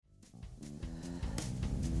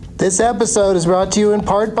This episode is brought to you in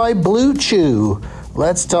part by Blue Chew.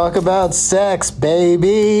 Let's talk about sex,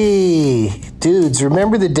 baby. Dudes,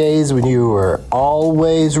 remember the days when you were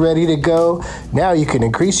always ready to go? Now you can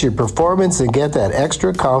increase your performance and get that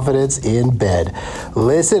extra confidence in bed.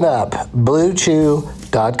 Listen up,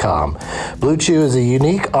 BlueChew.com. Blue Chew is a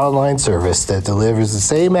unique online service that delivers the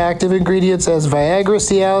same active ingredients as Viagra,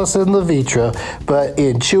 Cialis, and Levitra, but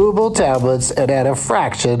in chewable tablets and at a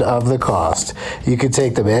fraction of the cost. You can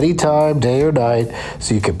take them anytime, day or night,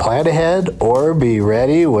 so you can plan ahead or be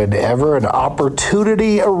ready whenever an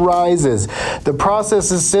opportunity arises. The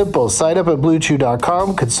process is simple. Sign up at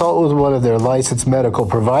BlueChew.com, consult with one of their licensed medical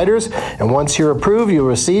providers, and once you're approved, you'll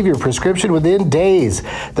receive your prescription within days.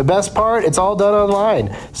 The best part, it's all done online,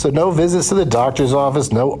 so no visits to the doctor's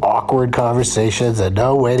office, no awkward conversations, and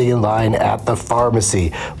no waiting in line at the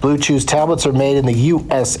pharmacy. Blue Chew's tablets are made in the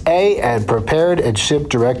USA and prepared and shipped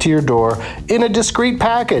direct to your door in a discreet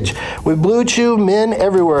package. With Blue Chew, men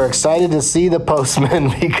everywhere are excited to see the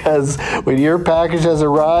postman because when your package has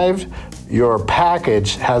arrived, your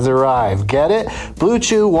package has arrived. Get it? Blue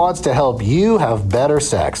Chew wants to help you have better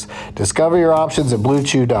sex. Discover your options at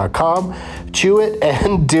BlueChew.com. Chew it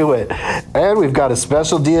and do it. And we've got a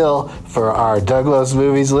special deal for our Douglas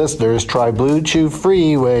Movies listeners. Try Blue Chew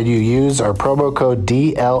free when you use our promo code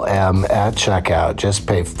DLM at checkout. Just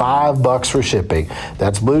pay $5 for shipping.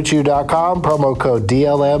 That's BlueChew.com, promo code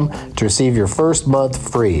DLM to receive your first month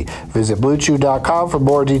free. Visit BlueChew.com for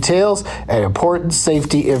more details and important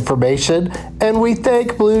safety information. And we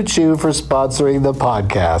thank Blue Chew for sponsoring the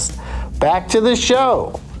podcast. Back to the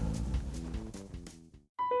show.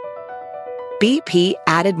 BP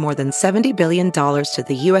added more than $70 billion to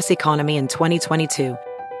the U.S. economy in 2022.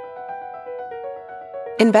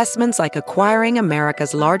 Investments like acquiring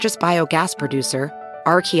America's largest biogas producer,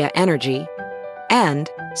 Archaea Energy,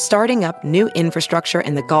 and starting up new infrastructure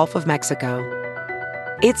in the Gulf of Mexico.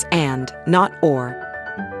 It's and, not or.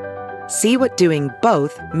 See what doing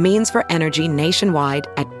both means for energy nationwide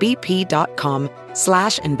at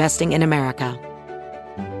bp.com/investing in America.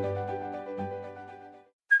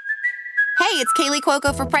 Hey, it's Kaylee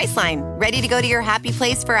Cuoco for Priceline. Ready to go to your happy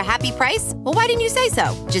place for a happy price? Well, why didn't you say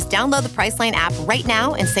so? Just download the Priceline app right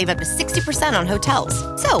now and save up to 60% on hotels.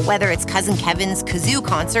 So whether it's Cousin Kevin's Kazoo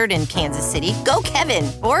Concert in Kansas City, go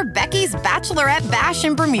Kevin, or Becky's Bachelorette Bash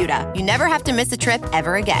in Bermuda, you never have to miss a trip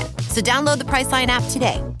ever again. So download the Priceline app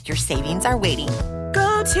today. Your savings are waiting.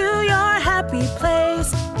 Go to your happy place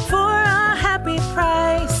for a happy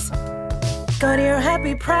price. Go to your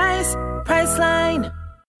happy price, Priceline.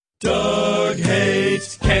 Doug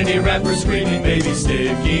hates candy wrappers, screaming baby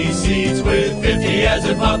sticky seeds with 50 as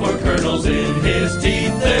in popcorn kernels in his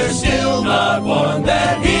teeth. There's still not one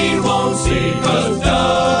that he won't see, 'cause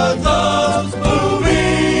Doug loves movies.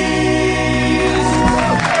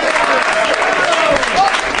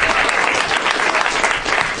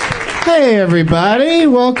 Hey everybody,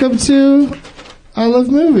 welcome to I Love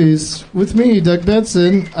Movies with me, Doug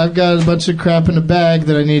Benson. I've got a bunch of crap in a bag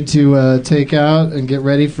that I need to take out and get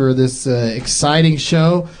ready for this exciting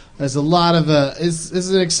show. There's a lot of this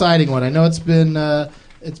is an exciting one. I know it's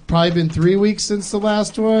probably been 3 weeks since the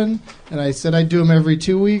last one, and I said I'd do them every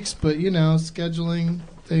 2 weeks, but you know, scheduling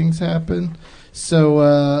things happen.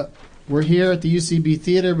 So we're here at the UCB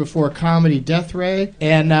Theater before Comedy Death Ray,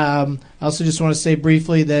 and I also just want to say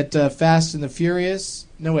briefly that Fast and Furious,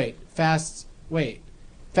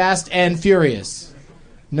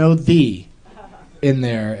 no the in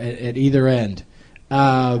there at either end,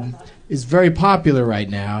 is very popular right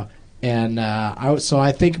now, and so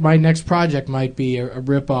I think my next project might be a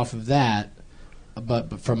rip-off of that,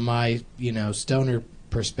 but from my stoner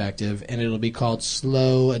perspective, and it'll be called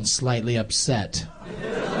Slow and Slightly Upset.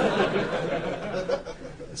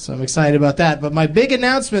 So I'm excited about that. But my big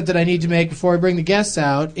announcement that I need to make before I bring the guests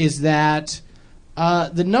out is that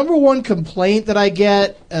the number one complaint that I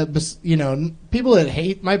get, people that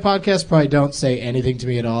hate my podcast probably don't say anything to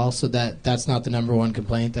me at all, so that's not the number one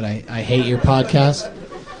complaint, that I hate your podcast.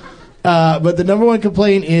 But the number one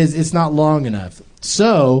complaint is it's not long enough.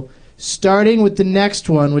 So, starting with the next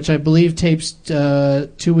one, which I believe tapes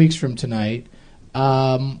 2 weeks from tonight,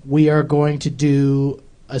 we are going to do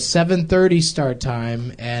a 7:30 start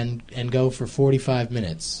time and go for 45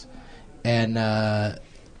 minutes. And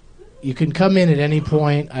you can come in at any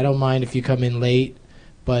point. I don't mind if you come in late,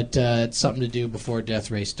 but it's something to do before Death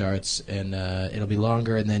Ray starts, and it'll be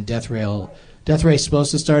longer. And then Death Ray's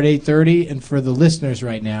supposed to start 8:30, and for the listeners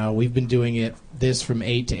right now, we've been doing this from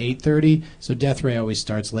 8 to 8:30. So Death Ray always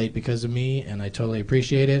starts late because of me, and I totally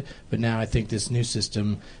appreciate it. But now I think this new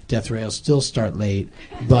system, Death Ray will still start late,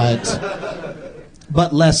 but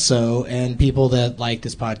but less so, and people that like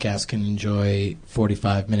this podcast can enjoy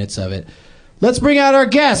 45 minutes of it. Let's bring out our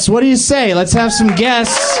guests. What do you say? Let's have some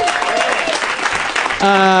guests.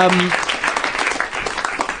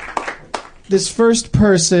 This first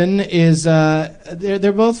person is,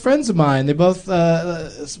 they're both friends of mine. They both,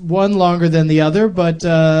 one longer than the other, but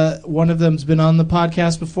one of them's been on the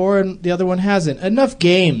podcast before and the other one hasn't. Enough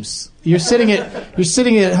games. You're sitting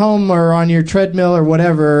at home or on your treadmill or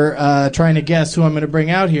whatever, trying to guess who I'm going to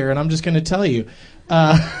bring out here, and I'm just going to tell you.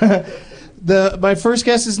 My first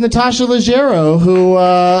guest is Natasha Leggero, who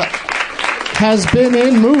has been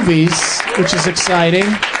in movies, which is exciting.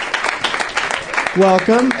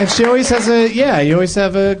 Welcome. And she always has you always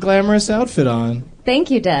have a glamorous outfit on.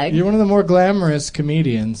 Thank you, Doug. You're one of the more glamorous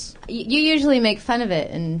comedians. You usually make fun of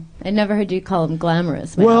it, and I never heard you call them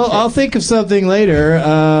glamorous. Well, I'll think of something later.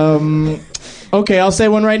 Okay, I'll say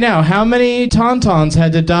one right now. How many tauntauns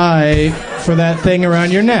had to die for that thing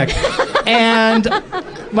around your neck? And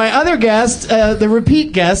my other guest, the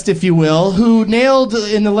repeat guest, if you will, who nailed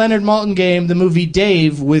in the Leonard Maltin game the movie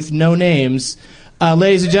Dave with no names.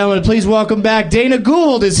 Ladies and gentlemen, please welcome back Dana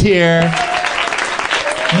Gould is here.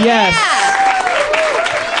 Yes. Yeah.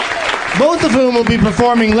 Both of whom will be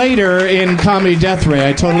performing later in Comedy Death Ray.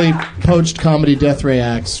 I totally poached Comedy Death Ray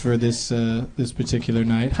acts for this this particular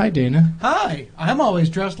night. Hi, Dana. Hi. I'm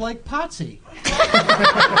always dressed like Potsy.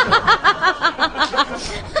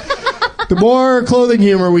 The more clothing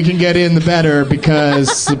humor we can get in, the better,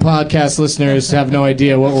 because the podcast listeners have no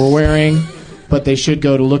idea what we're wearing. But they should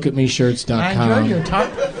go to lookatmeshirts.com.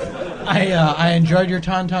 I enjoyed your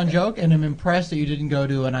tauntaun joke, and I'm impressed that you didn't go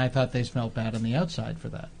to and I thought they smelled bad on the outside for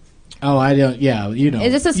that. Oh, I don't. Yeah, you know.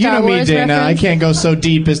 Is this a Star Wars me, Dana. reference? I can't go so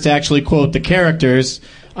deep as to actually quote the characters.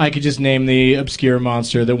 I could just name the obscure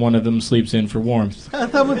monster that one of them sleeps in for warmth.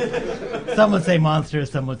 Some would say monster,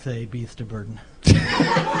 some would say beast of burden.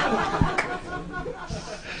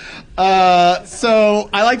 So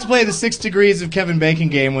I like to play the 6 Degrees of Kevin Bacon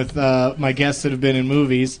game with my guests that have been in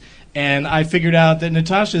movies, and I figured out that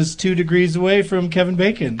Natasha's 2 degrees away from Kevin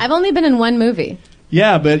Bacon. I've only been in one movie.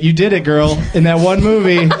 Yeah, but you did it, girl. In that one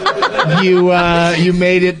movie, you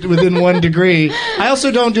made it within 1 degree. I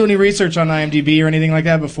also don't do any research on IMDb or anything like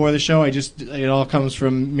that before the show. It all comes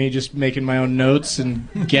from me just making my own notes and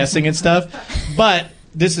guessing at stuff. But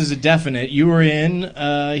this is a definite. You were in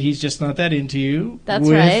He's Just Not That Into You. That's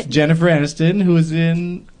with right. Jennifer Aniston, who was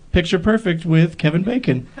in Picture Perfect with Kevin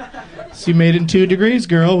Bacon. So you made it in 2 degrees,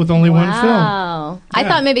 girl, with only one film. Wow. I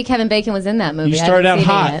thought maybe Kevin Bacon was in that movie. You started out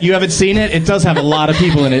hot. You haven't seen it? It does have a lot of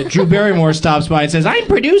people in it. Drew Barrymore stops by and says, "I'm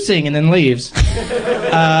producing," and then leaves. You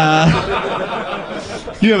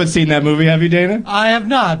haven't seen that movie, have you, Dana? I have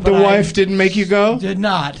not. The wife didn't make you go? Did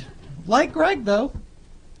not. Like Greg, though.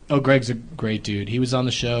 Oh, Greg's a great dude. He was on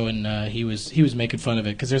the show, and he was making fun of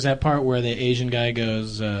it, because there's that part where the Asian guy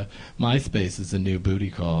goes, "MySpace is a new booty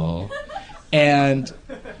call." And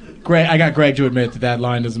I got Greg to admit that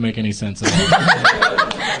line doesn't make any sense at all.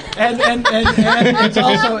 and it's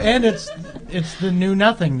also it's the new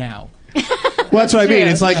nothing now. Well, that's what I mean.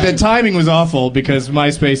 It's like the timing was awful because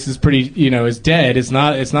MySpace is is dead. It's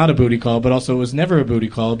not a booty call, but also it was never a booty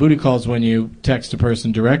call. A booty call is when you text a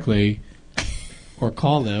person directly or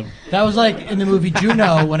call them. That was like in the movie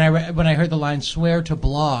Juno when I heard the line "swear to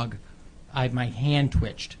blog," my hand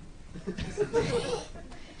twitched.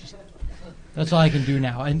 That's all I can do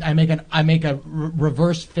now, and I make a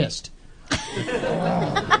reverse fist.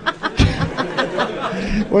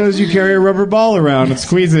 What is you carry a rubber ball around and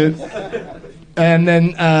squeeze it? And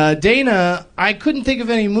then Dana, I couldn't think of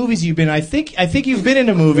any movies you've been. I think you've been in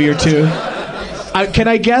a movie or two. Can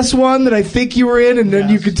I guess one that I think you were in, and then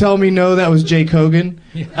you could tell me no, that was Jake Hogan.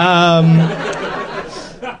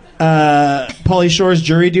 Pauly Shore's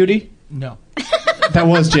Jury Duty. No. That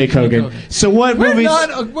was Jake Hogan. So what movies?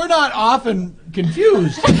 We're not often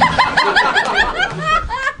confused.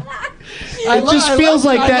 It just feels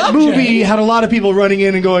like that movie had a lot of people running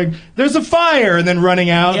in and going, "There's a fire," and then running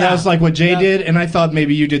out. Yeah. That was like what Jay did, and I thought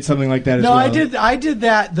maybe you did something like that as well. No, I did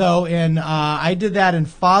that though. I did that in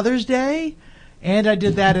Father's Day, and I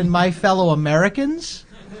did that in My Fellow Americans.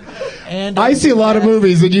 And I see a lot of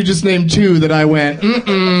movies, and you just named 2 that I went,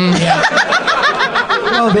 Yeah.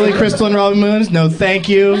 Billy Crystal and Robin Williams, no thank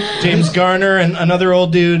you. James Garner and another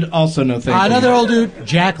old dude, also no thank you. Another old dude,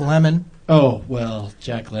 Jack Lemmon. Oh, well,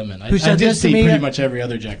 Jack Lemmon. Who I said did this to see me? pretty much every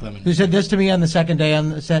other Jack Lemmon. Who said this to me on the second day on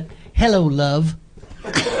the set? "Hello, love."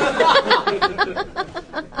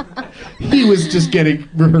 He was just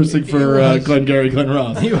rehearsing for Glengarry Glen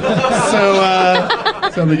Ross. So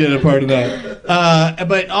let me get a part of that.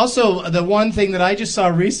 But also, the one thing that I just saw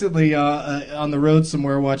recently on the road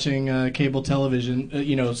somewhere watching cable television,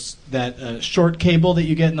 that short cable that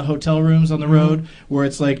you get in the hotel rooms on the road, where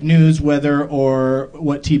it's like news, weather, or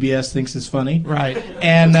what TBS thinks is funny. Right.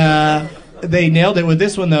 And they nailed it with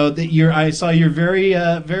this one, though. That I saw your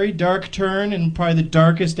very dark turn in probably the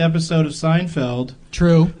darkest episode of Seinfeld.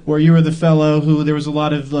 True. Where you were the fellow who there was a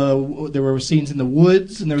lot of there were scenes in the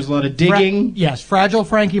woods and there was a lot of digging. Yes, fragile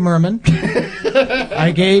Frankie Merman.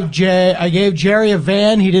 I gave Jerry a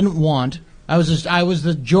van he didn't want. I was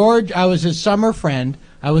his summer friend.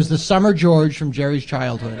 I was the summer George from Jerry's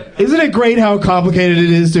childhood. Isn't it great how complicated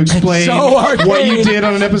it is to explain what you did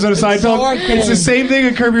on an episode of Seinfeld? It's the same thing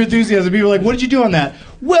in Curb Your Enthusiasm. People are like, what did you do on that?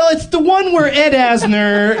 Well, it's the one where Ed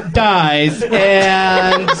Asner dies,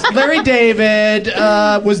 and Larry David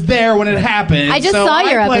was there when it happened. I just saw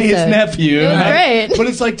your I play episode. his nephew. It was great. But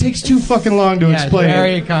it's like takes too fucking long to explain.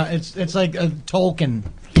 It's like a Tolkien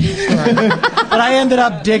story. But I ended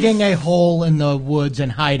up digging a hole in the woods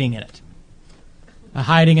and hiding in it.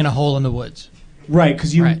 Hiding in a hole in the woods. Right,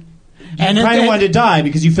 because you kind of And wanted to die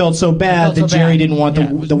because you felt so bad that Jerry didn't want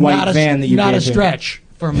the white van that you gave him. Not a stretch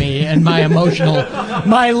for me and my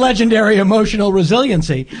my legendary emotional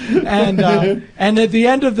resiliency. And at the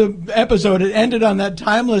end of the episode, it ended on that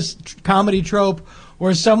timeless comedy trope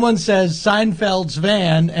where someone says Seinfeld's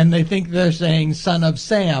van and they think they're saying son of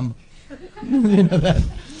Sam. You know that.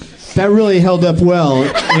 That really held up well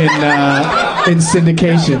in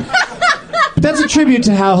syndication. But that's a tribute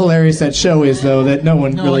to how hilarious that show is, though, that no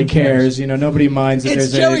one really cares. You know, nobody minds that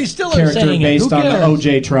there's Jerry a Stiller character based on the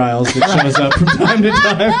OJ trials that shows up from time to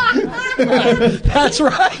time. That's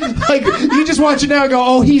right. Like, you just watch it now and go,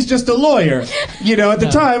 oh, he's just a lawyer. You know, at the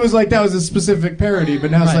time, it was like that was a specific parody,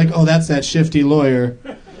 but now it's like, oh, that's that shifty lawyer.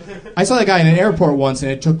 I saw that guy in an airport once, and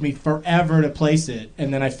it took me forever to place it.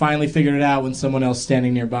 And then I finally figured it out when someone else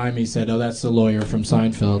standing nearby me said, "Oh, that's the lawyer from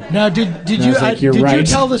Seinfeld." Now, did you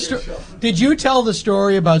tell the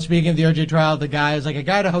story about, speaking of the OJ trial? The guy is like a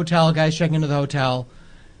guy at a hotel, a guy's checking into the hotel.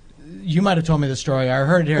 You might have told me the story. I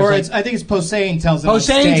heard it here. Or I think it's Posehn tells it on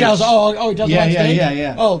stage. Posehn tells. Oh, he tells it on stage.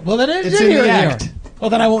 Yeah. Oh, well, then it's in here. the act. Well,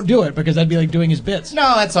 then I won't do it because I'd be like doing his bits.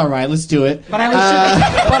 No, that's all right. Let's do it. But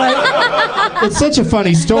it's such a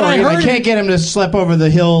funny story, and I can't get him to schlep over the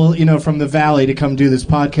hill, from the valley to come do this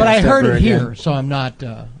podcast. But I heard it again. here, so I'm not.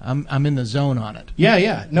 I'm in the zone on it.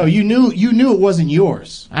 Yeah. No, you knew it wasn't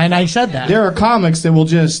yours, and I said that. There are comics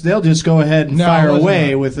that they'll just go ahead and fire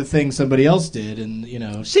away with the thing somebody else did, and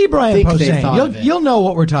See, Brian Posehn, you'll know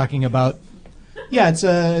what we're talking about. Yeah,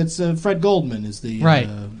 it's Fred Goldman is the right.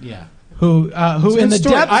 Yeah. Who in the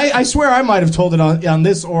depths... I swear I might have told it on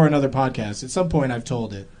this or another podcast. At some point I've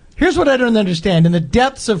told it. Here's what I don't understand. In the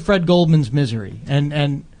depths of Fred Goldman's misery,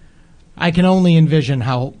 and I can only envision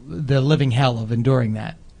how the living hell of enduring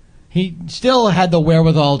that, he still had the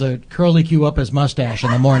wherewithal to curly cue up his mustache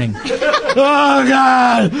in the morning. Oh,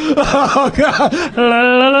 God! Oh, God!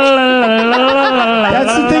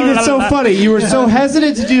 That's the thing that's so funny. You were so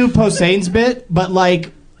hesitant to do Posehn's bit, but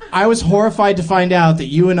I was horrified to find out that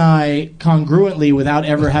you and I, congruently, without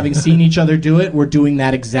ever having seen each other do it, were doing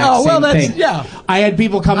that exact same thing. Yeah. I had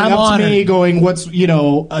people coming up to me going, what's,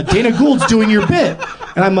 Dana Gould's doing your bit.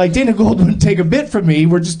 And I'm like, Dana Gould wouldn't take a bit from me.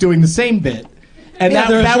 We're just doing the same bit. And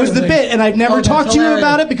that was the bit. And I've never talked to you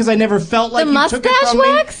about it because I never felt like you took it from me.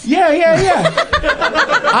 The mustache wax? Yeah.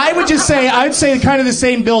 I'd say kind of the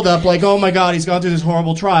same build-up, like, oh, my God, he's gone through this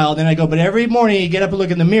horrible trial. Then I go, but every morning you get up and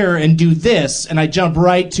look in the mirror and do this, and I jump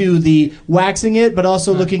right to the waxing it, but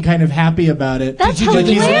also looking kind of happy about it. That's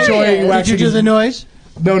hilarious. Did you do the noise?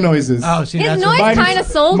 No noises. Oh, see, his noise kind of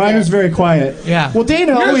sold Mine was very quiet. Yeah. Well,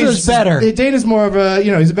 Dana Yours was better. Dana's more of a,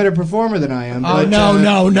 he's a better performer than I am. Oh,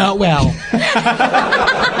 no, well.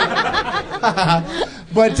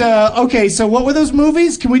 But, okay, so what were those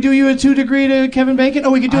movies? Can we do you a 2 degree to Kevin Bacon?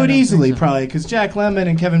 Oh, we could do it easily, probably, because Jack Lemmon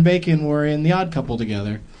and Kevin Bacon were in The Odd Couple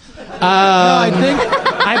together.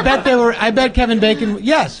 I bet Kevin Bacon,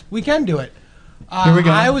 yes, we can do it. Here we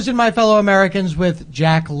go. I was in My Fellow Americans with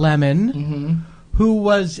Jack Lemmon, who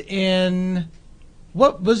was in...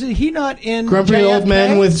 What was it? He not in Grumpy JFK? Old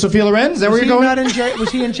Men with Sophia Loren? Is that where you're going?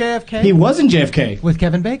 Was he in JFK? He was in JFK. With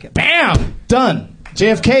Kevin Bacon. Bam! Done.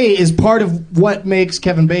 JFK is part of what makes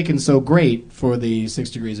Kevin Bacon so great for the 6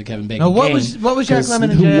 Degrees of Kevin Bacon. Now, what was Jack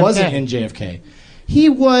Lemmon in Who JFK? wasn't in JFK? He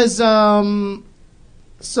was some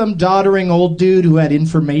doddering old dude who had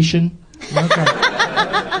information. Okay.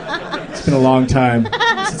 It's been a long time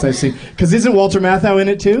since I've seen... Because isn't Walter Matthau in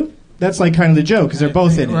it, too? That's like kind of the joke, because they're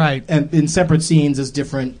both in it. Right. And in separate scenes as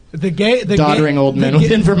different the doddering old men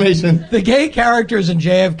with information. The gay characters in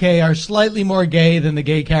JFK are slightly more gay than the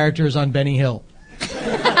gay characters on Benny Hill.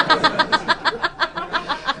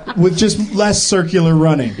 With just less circular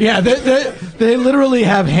running. Yeah, they literally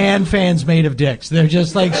have hand fans made of dicks. They're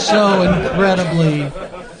just like so incredibly...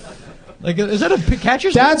 Like, is that a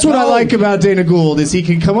catcher's? That's what I like about Dana Gould, is he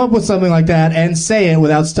can come up with something like that and say it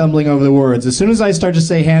without stumbling over the words. As soon as I start to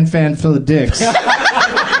say hand fan full of dicks,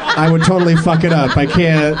 I would totally fuck it up. I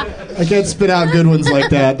can't spit out good ones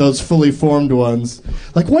like that, those fully formed ones.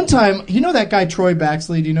 Like one time, you know that guy Troy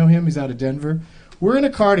Baxley, do you know him? He's out of Denver. We're in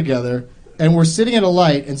a car together, and we're sitting at a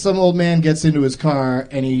light, and some old man gets into his car,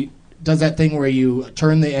 and he does that thing where you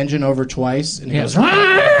turn the engine over twice, and he goes, you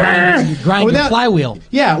grind your flywheel.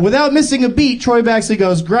 Yeah, without missing a beat, Troy Baxley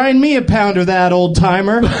goes, grind me a pound of that, old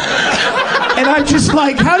timer. And I'm just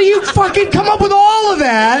like, how do you fucking come up with all of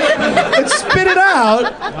that and spit it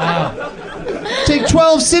out? Wow. Take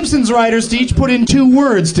 12 Simpsons writers to each put in 2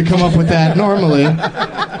 words to come up with that normally.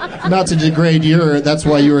 Not to degrade that's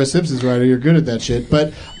why you're a Simpsons writer, you're good at that shit.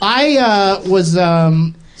 But I was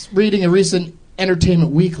reading a recent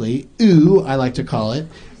Entertainment Weekly, I like to call it,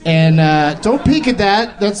 and don't peek at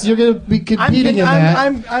that. You're going to be competing in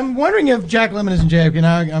that. I'm wondering if Jack Lemmon is in JFK.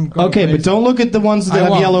 Now I'm going okay, crazy. but don't look at the ones that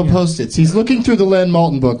have yellow Post-its. He's looking through the Len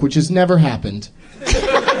Malton book, which has never happened.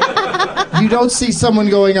 You don't see someone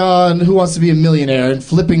going on Who Wants to Be a Millionaire and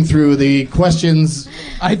flipping through the questions.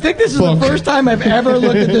 I think this is the first time I've ever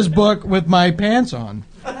looked at this book with my pants on.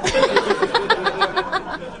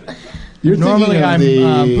 You're Normally I'm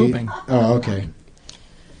pooping. Oh, okay.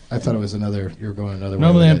 I thought it was another. You were going another way.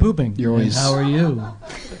 Normally I'm pooping. You're always. How are you?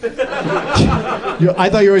 I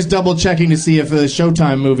thought you were always double checking to see if a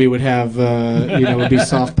Showtime movie would have, would be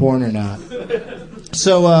soft porn or not.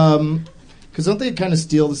 So, because don't they kind of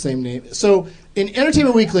steal the same name? So, in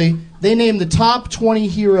Entertainment Weekly, they name the top 20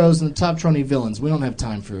 heroes and the top 20 villains. We don't have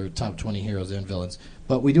time for top 20 heroes and villains,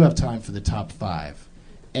 but we do have time for the top 5.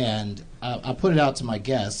 And I'll put it out to my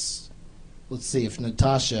guests. Let's see if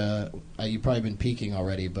Natasha, you've probably been peeking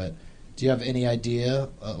already, but do you have any idea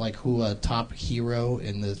like who a top hero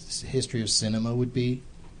in the history of cinema would be?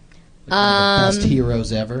 Like one of the best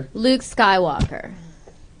heroes ever? Luke Skywalker.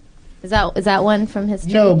 Is that one from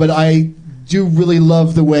history? No, but I do really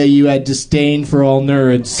love the way you had disdain for all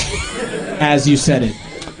nerds as you said it.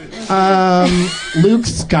 Luke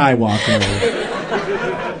Skywalker.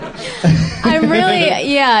 I'm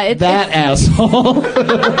really, yeah. That asshole.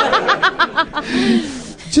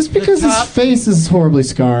 Just because his face is horribly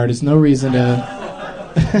scarred is no reason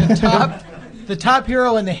to... the top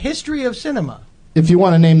hero in the history of cinema. If you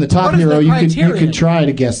want to name the top hero, you criteria? could try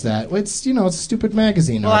to guess that. It's it's a stupid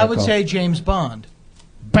magazine Well, article. I would say James Bond.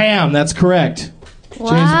 Bam, that's correct. Wow.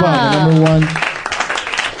 James Bond, number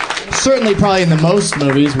 1. Certainly probably in the most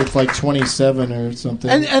movies with like 27 or something.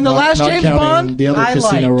 And the last not James counting Bond, the other I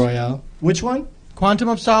Casino liked. Royale. Which one? Quantum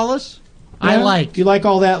of Solace? Yeah? I liked. You like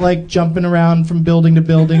all that, like jumping around from building to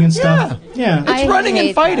building and stuff? Yeah. It's running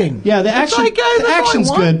and fighting. Yeah, the It's action, like, that's the all I action's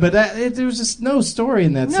want. good, but there was just no story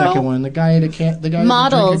in that second one. The guy had a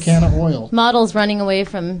Models. can of oil. Models running away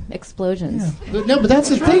from explosions. No, but that's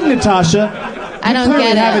the thing, Natasha. I don't clearly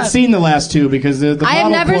get it. haven't seen the last 2 because the I have model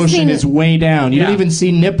never quotient seen is way down. You Yeah. didn't even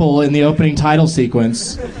see nipple in the opening title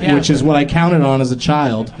sequence, Yeah. which is what I counted on as a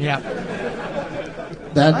child. Yeah.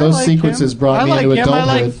 Those sequences brought me into adulthood. I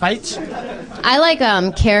like fights. I like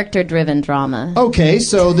character-driven drama. Okay,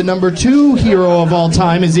 so the number 2 hero of all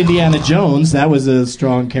time is Indiana Jones. That was a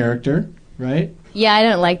strong character, right? Yeah, I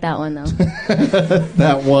don't like that one though.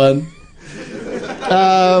 That one.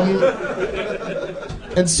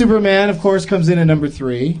 And Superman, of course, comes in at number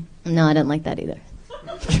 3. No, I didn't like that either.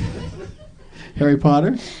 Harry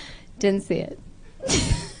Potter. Didn't see it.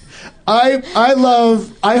 I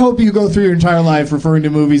hope you go through your entire life referring to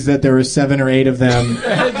movies that there were 7 or 8 of them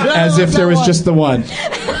as if there was just the one.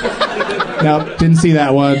 No, didn't see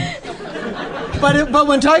that one. But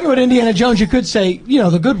when talking about Indiana Jones, you could say,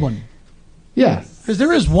 the good one. Yeah. Because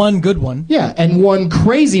there is one good one. Yeah, and one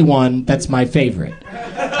crazy one that's my favorite.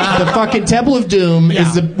 The fucking Temple of Doom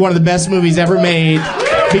is one of the best movies ever made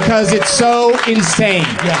because it's so insane.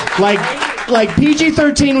 Yeah. Like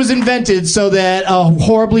PG-13 was invented so that a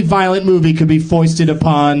horribly violent movie could be foisted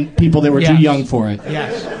upon people that were too young for it.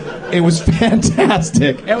 Yes. It was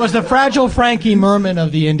fantastic. It was the Fragile Frankie Merman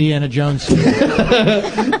of the Indiana Jones series.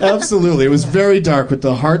 Absolutely. It was very dark with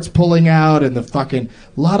the hearts pulling out and the fucking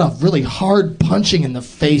lot of really hard punching in the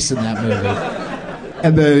face in that movie.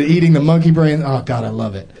 And the eating the monkey brain. Oh, God, I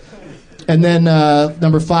love it. And then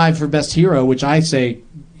number 5 for Best Hero, which I say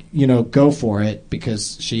go for it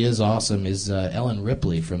because she is awesome is Ellen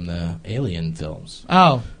Ripley from the Alien films.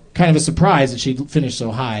 Oh. Kind of a surprise that she finished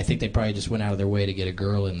so high. I think they probably just went out of their way to get a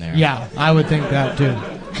girl in there. Yeah, I would think that too.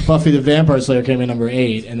 Buffy the Vampire Slayer came in number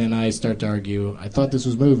 8, and then I start to argue, I thought this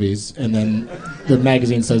was movies, and then the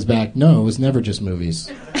magazine says back, no, it was never just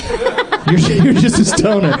movies. You're just a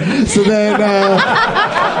stoner. So then...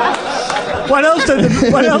 What else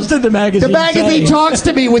did the magazine say? The magazine talks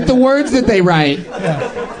to me with the words that they write.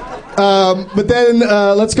 Yeah. But then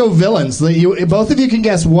let's go villains. Both of you can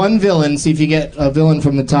guess one villain, see if you get a villain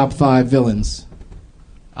from the top 5 villains.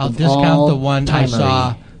 I'll discount the one I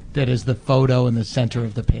saw that is the photo in the center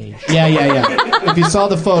of the page. Yeah. If you saw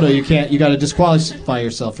the photo, you got to disqualify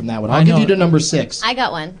yourself from that one. I'll give you to number 6. I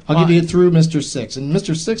got one. I'll give you through Mr. 6. And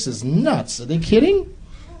Mr. 6 is nuts. Are they kidding?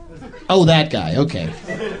 Oh, that guy. Okay.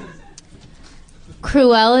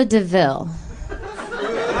 Cruella de Vil.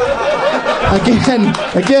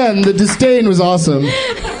 Again, the disdain was awesome.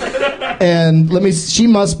 And she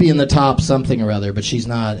must be in the top something or other, but she's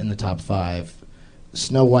not in the top 5.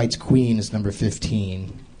 Snow White's Queen is number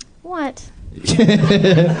 15. What? That's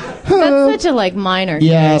such a minor.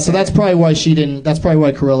 Yeah, so that's probably why she didn't. That's probably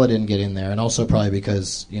why Cruella didn't get in there, and also probably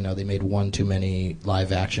because they made one too many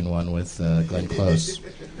live action one with Glenn Close.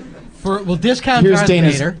 We'll discount Here's Darth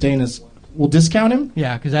Vader. Dana's. We'll discount him?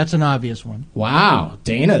 Yeah, because that's an obvious one. Wow,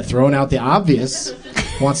 Dana throwing out the obvious.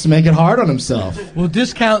 Wants to make it hard on himself. We'll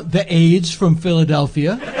discount the AIDS from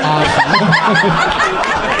Philadelphia.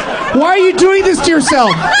 Why are you doing this to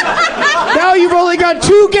yourself? Now you've only got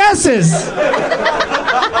 2 guesses.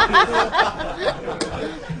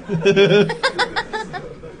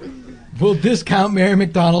 We'll discount Mary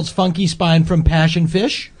McDonald's funky spine from Passion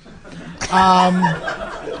Fish.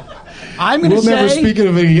 I'm going to say... We'll never speak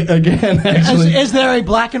of it again, actually. Is there a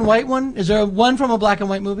black and white one? Is there one from a black and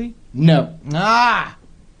white movie? No.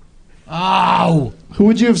 Oh! Who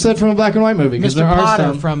would you have said from a black and white movie? Mr.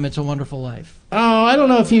 Potter from It's a Wonderful Life. Oh, I don't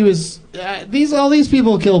know if he was... all these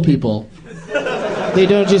people kill people. They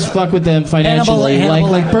don't just fuck with them financially.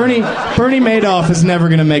 Like Bernie Madoff is never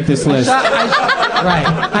going to make this list.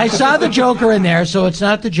 I saw the Joker in there, so it's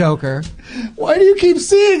not the Joker. Why do you keep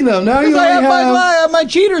seeing them? Now you have my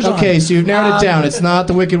cheaters on. Okay, so you've narrowed it down. It's not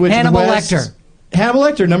the Wicked Witch of the West. Hannibal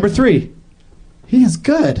Lecter, number 3. He is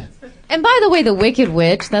good. And by the way, the Wicked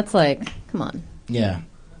Witch, that's come on. Yeah.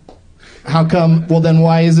 How come? Well, then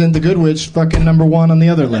why isn't the Good Witch fucking number 1 on the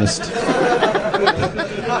other list?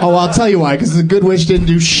 Oh, I'll tell you why. Because the Good Witch didn't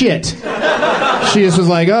do shit. She just was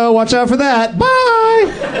like, oh, watch out for that. Bye!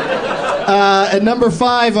 At number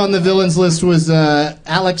 5 on the villains list was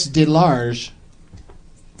Alex DeLarge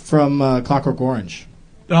from Clockwork Orange.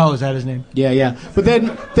 Oh, is that his name? Yeah. But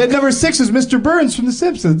then number 6 is Mr. Burns from The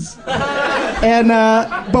Simpsons. And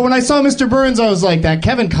but when I saw Mr. Burns, I was like, that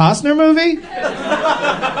Kevin Costner movie?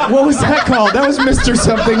 What was that called? That was Mr.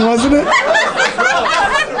 something, wasn't it?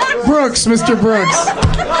 Brooks, Mr. Brooks.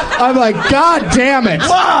 I'm like, God damn it.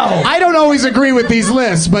 Wow. I don't always agree with these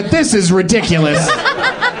lists, but this is ridiculous.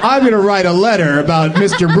 I'm going to write a letter about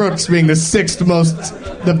Mr. Brooks being the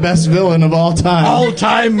best villain of all time.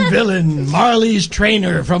 All-time villain, Marley's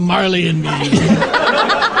trainer from Marley and Me.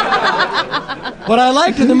 What I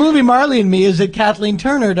liked in the movie Marley and Me is that Kathleen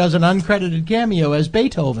Turner does an uncredited cameo as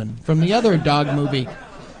Beethoven from the other dog movie.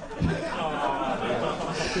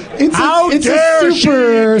 It's a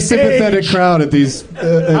super sympathetic crowd at these shows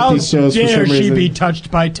for some reason. How dare she be touched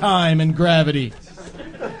by time and gravity?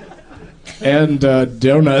 And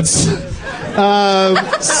donuts. I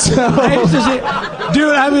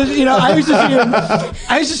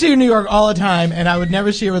used to see her in New York all the time, and I would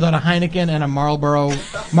never see her without a Heineken and a Marlboro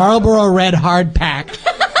Red Hard Pack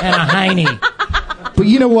and a Heine. But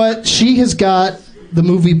you know what? She has got the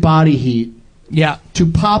movie body heat. Yeah. To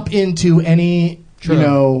pop into any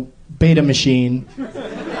beta machine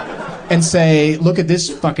and say, look at this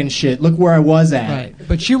fucking shit. Look where I was at. Right.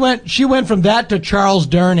 But she went from that to Charles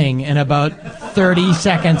Durning in about 30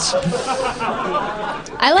 seconds.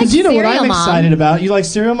 I like Serial Mom. What I'm excited about? You like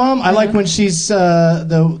Serial Mom? Yeah. I like when she's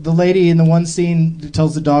the lady in the one scene who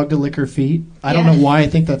tells the dog to lick her feet. I don't know why I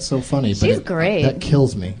think that's so funny. She's great. That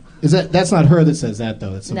kills me. That's not her that says that,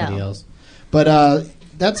 though. It's somebody else. But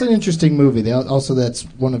that's an interesting movie. That's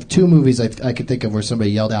one of 2 movies I could think of where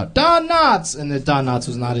somebody yelled out, Don Knotts! And that Don Knotts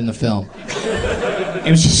was not in the film.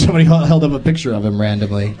 It was just somebody held up a picture of him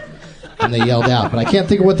randomly, and they yelled out. But I can't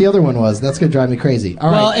think of what the other one was. That's going to drive me crazy.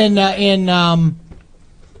 All right. In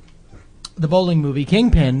the bowling movie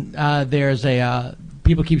Kingpin, there's a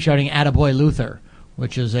people keep shouting "Attaboy Luther,"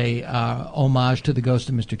 which is a homage to the ghost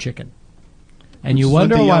of Mr. Chicken. And you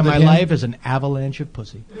wonder why my life is an avalanche of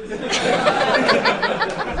pussy.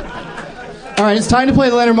 All right, it's time to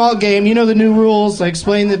play the Leonard Maltin game. You know the new rules. I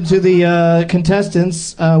explained them to the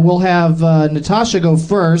contestants. We'll have Natasha go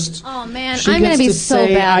first. Oh, man. She I'm going to be gets so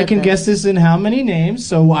say, bad I at can this. guess this in how many names,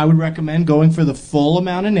 so I would recommend going for the full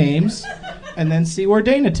amount of names and then see where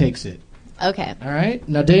Dana takes it. Okay. All right?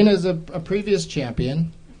 Now, Dana is a previous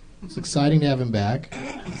champion. It's exciting to have him back.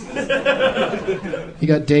 He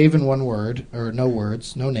got Dave in one word, or no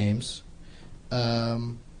words, no names,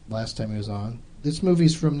 last time he was on. This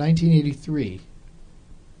movie's from 1983.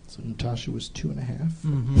 So Natasha was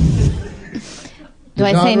 2.5. Do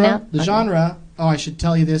I say no? The genre, I should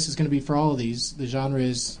tell you this, is going to be for all of these. The genre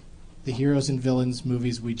is the heroes and villains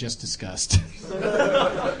movies we just discussed.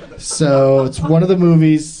 So it's one of the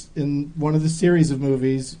movies in one of the series of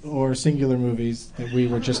movies or singular movies that we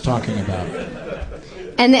were just talking about.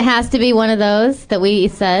 And it has to be one of those that we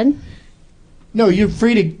said? No, you're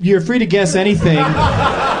free to guess anything.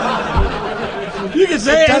 You can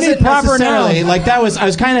say any proper noun. Like I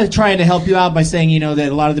was kind of trying to help you out by saying, that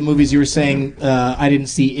a lot of the movies you were saying, I didn't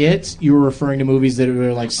see it. You were referring to movies that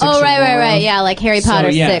were like 6 or right. Yeah, like Harry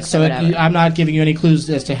Potter 6 or whatever. I'm not giving you any clues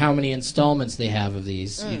as to how many installments they have of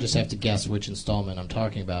these. You just have to guess which installment I'm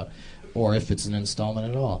talking about, or if it's an installment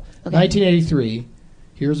at all. Okay. 1983,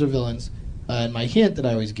 Heroes or Villains. And my hint that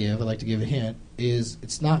I always give, I like to give a hint, is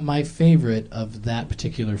it's not my favorite of that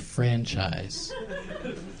particular franchise.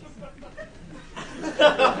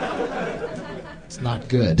 It's not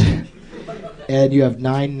good. And you have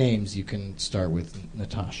 9 names you can start with,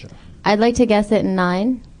 Natasha. I'd like to guess it in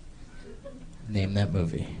 9. Name that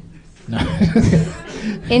movie. No.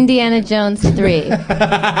 Indiana Jones 3.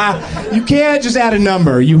 You can't just add a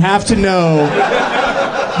number. You have to know.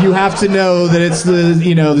 You have to know that it's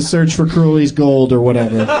the search for Curly's Gold or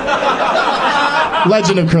whatever.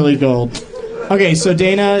 Legend of Curly Gold. Okay, so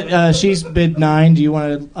Dana, she's bid 9. Do you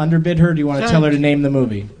want to underbid her? Or do you want to tell her to name the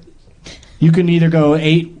movie? You can either go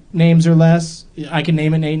 8 names or less. I can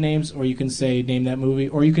name it 8 names, or you can say name that movie,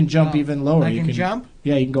 or you can jump even lower. I can jump?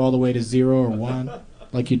 Yeah, you can go all the way to 0 or 1,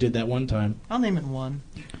 like you did that one time. I'll name it 1.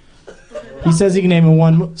 He says he can name it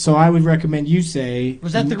 1, so I would recommend you say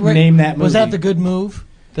name that movie. Was that the good move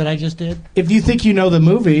that I just did? If you think you know the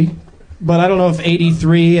movie, but I don't know if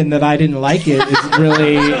 83 and that I didn't like it is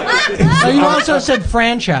really... You also said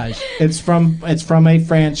franchise. It's from a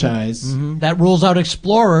franchise. Mm-hmm. That rules out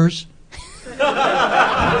Explorers.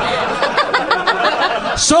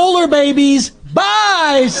 Solar Babies.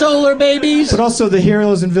 Bye, Solar Babies. But also the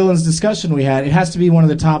heroes and villains discussion we had, it has to be one of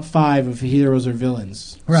the top 5 of heroes or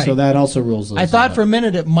villains. Right. So that also rules those I thought out. for a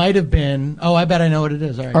minute it might have been... Oh, I bet I know what it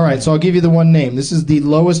is. All right, so I'll give you the one name. This is the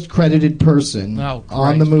lowest credited person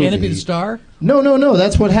on the movie. Can it be the star? No.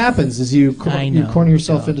 That's what happens is you corner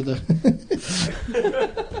yourself into the...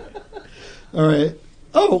 All right.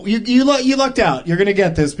 Oh, you lucked out. You're going to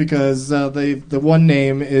get this because the one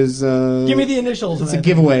name is... Give me the initials. It's a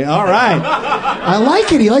giveaway. All right. I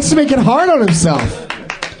like it. He likes to make it hard on himself.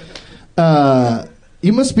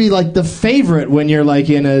 You must be like the favorite when you're like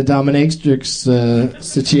in a dominatrix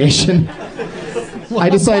situation. I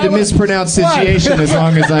decided to mispronounce situation as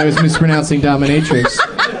long as I was mispronouncing dominatrix.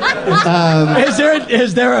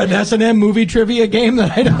 Is there an S&M movie trivia game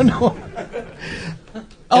that I don't know?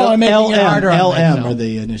 I'm making it harder on myself. LM are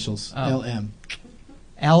the initials. LM.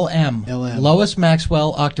 LM. Lois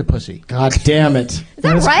Maxwell Octopussy. God damn it.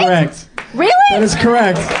 That is right? Correct. Really? That is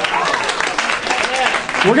correct.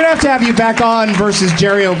 We're going to have you back on versus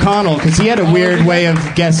Jerry O'Connell because he had a weird way of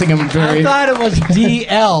guessing him I thought it was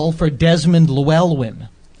DL for Desmond Llewellyn.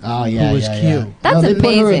 Oh, yeah, who was Q. Yeah. That's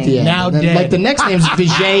amazing. Now dead. Like the next name's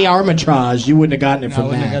Vijay Armitage. You wouldn't have gotten it from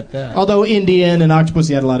wouldn't that. have got that. Although Indian and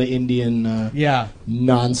Octopussy had a lot of Indian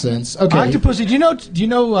nonsense. Okay. Octopussy. Do you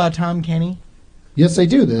know Tom Kenny? Yes, I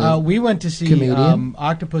do. We went to see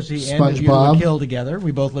Octopussy and A View to a Kill together.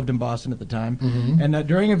 We both lived in Boston at the time. Mm-hmm. And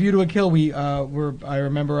during A View to a Kill, I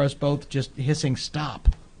remember us both just hissing "stop"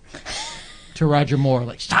 to Roger Moore,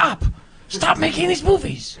 like "stop! Stop making these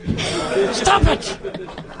movies! Stop it!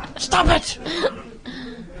 Stop it!"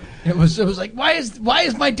 It was like, why is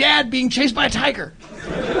my dad being chased by a tiger?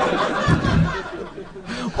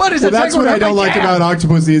 What is it? That's what I don't like about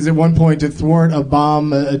Octopussy is at one point to thwart a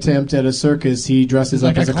bomb attempt at a circus, he dresses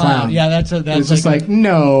up as a clown. Yeah, that's it's just like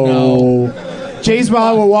no. James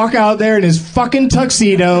Bond will walk out there in his fucking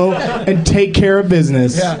tuxedo and take care of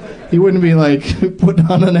business. Yeah. He wouldn't be like putting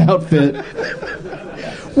on an outfit.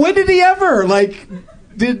 When did he ever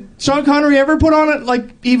did Sean Connery ever put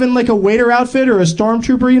on even a waiter outfit or a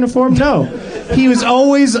stormtrooper uniform? No. He was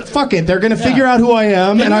always, fuck it, they're going to figure out who I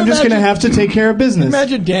am, and I'm just going to have to take care of business.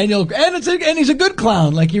 Imagine Daniel, and he's a good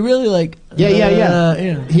clown. He really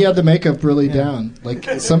Yeah. He had the makeup really down.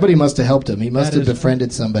 Like, somebody must have helped him. He must have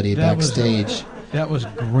befriended somebody backstage. That was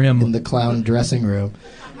grim. In the clown dressing room.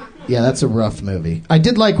 Yeah, that's a rough movie. I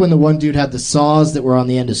did like when the one dude had the saws that were on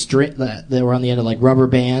the end of like rubber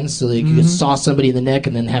bands, so that you could saw somebody in the neck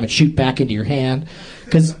and then have it shoot back into your hand.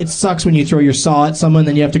 Because it sucks when you throw your saw at someone,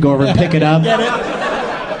 then you have to go over and pick it up. Get it?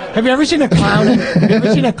 Have you ever seen a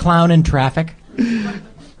clown in traffic?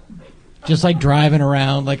 Just like driving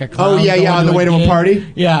around like a clown. Oh yeah, on the way to a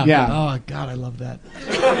party. Yeah. Oh God, I love that.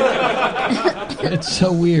 It's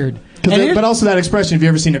so weird. But also that expression, have you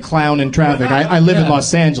ever seen a clown in traffic? I live in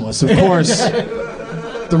Los Angeles, of course.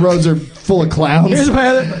 The roads are full of clowns.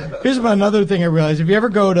 Here's another thing I realized. If you ever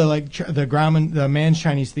go to like the Mann's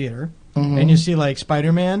Chinese Theater and you see like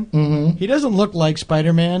Spider-Man, he doesn't look like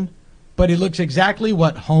Spider-Man, but he looks exactly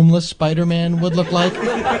what homeless Spider-Man would look like.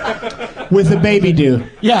 With a baby do.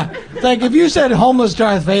 Yeah. Like if you said homeless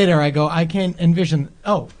Darth Vader, I can't envision.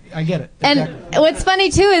 Oh, I get it. And what's funny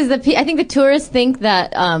too is I think the tourists think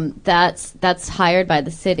that that's hired by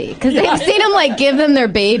the city because they've seen them like give them their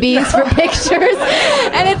babies for pictures,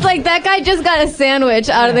 and it's like that guy just got a sandwich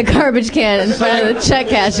out of the garbage can in front of the check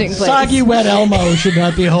cashing place. Soggy wet Elmo should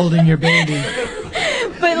not be holding your baby.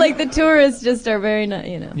 But like the tourists just are very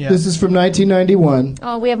Yeah. This is from 1991.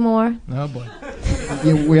 Oh, we have more. Oh boy.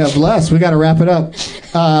 Yeah, we have less. We got to wrap it up.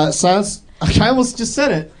 Silence. I almost just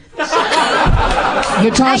said it.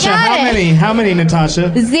 Natasha, how many,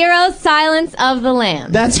 Natasha? 0 Silence of the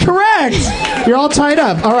Lambs. That's correct. You're all tied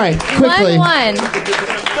up. All right, quickly. 1-1.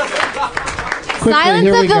 Quickly, Silence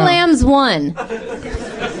of the Lambs 1.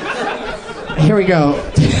 Here we go.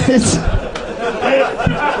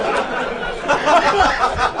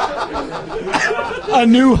 A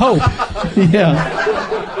New Hope. Yeah.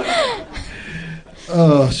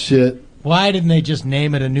 Oh, shit. Why didn't they just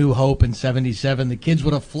name it A New Hope in 77? The kids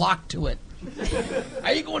would have flocked to it.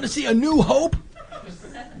 Are you going to see A New Hope?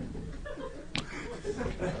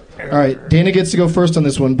 All right, Dana gets to go first on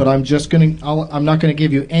this one, but I'm not gonna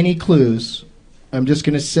give you any clues. I'm just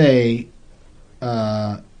gonna say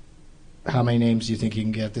how many names do you think you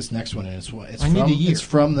can get this next one? And it's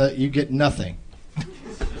from the you get nothing.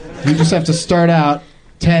 You just have to start out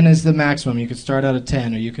 10 is the maximum. You can start out at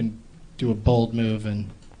 10, or you can do a bold move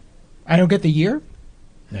and. I don't get the year?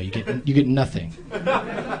 No, you get nothing.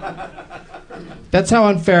 That's how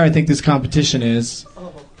unfair I think this competition is,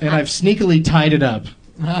 and I've sneakily tied it up.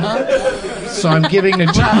 So I'm giving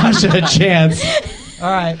Natasha a chance.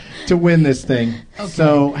 All right. To win this thing. Okay.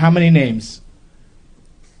 So how many names?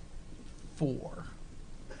 4.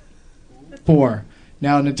 4.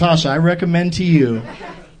 Now, Natasha, I recommend to you,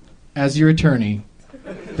 as your attorney,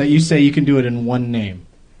 that you say you can do it in one name.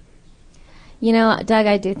 You know, Doug,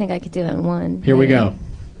 I do think I could do it in one. Here we go.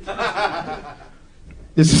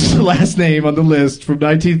 This is the last name on the list from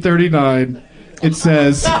 1939. It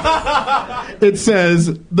says,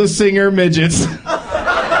 the Singer Midgets.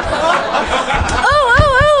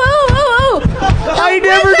 I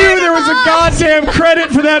never knew there was a goddamn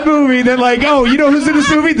credit for that movie. That like, oh, you know who's in this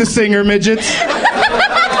movie? The Singer Midgets.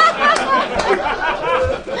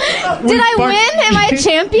 Did I win? Am I a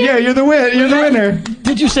champion? Yeah, you're the winner.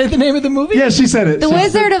 Did you say the name of the movie? Yeah, she said it. The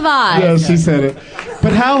Wizard of Oz. Yeah, she said it.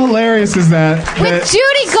 But how hilarious is that? With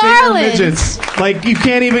Judy Garland. Midgets. Like, you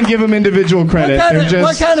can't even give them individual credit.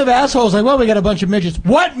 What kind of assholes? Like, well, we got a bunch of midgets.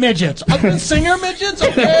 What midgets? Singer midgets?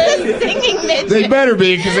 Okay. Singing midgets. They better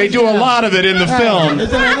be, because they do a lot of it in the film.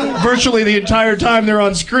 Virtually the entire time they're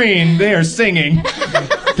on screen, they are singing.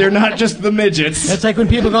 They're not just the midgets. It's like when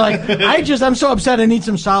people go like, I'm so upset I need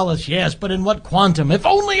some solace. Yes, but in what quantum? If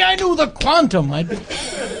only I knew the quantum.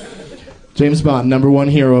 James Bond, #1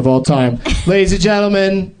 hero of all time. Ladies and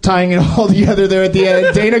gentlemen, tying it all together there at the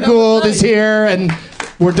end, Dana Gould is here, and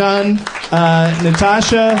we're done.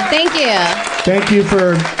 Natasha. Thank you. Thank you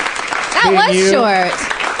for That was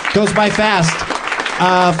short. Goes by fast.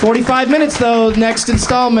 45 minutes, though, next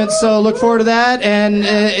installment, so look forward to that. And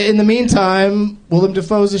in the meantime, Willem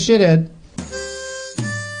Dafoe's a shithead.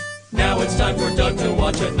 Now it's time for Doug to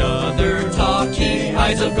watch another talkie.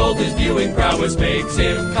 Eyes of gold, his viewing prowess makes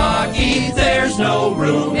him cocky. There's no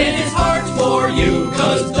room in his heart for you,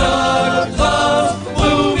 'cause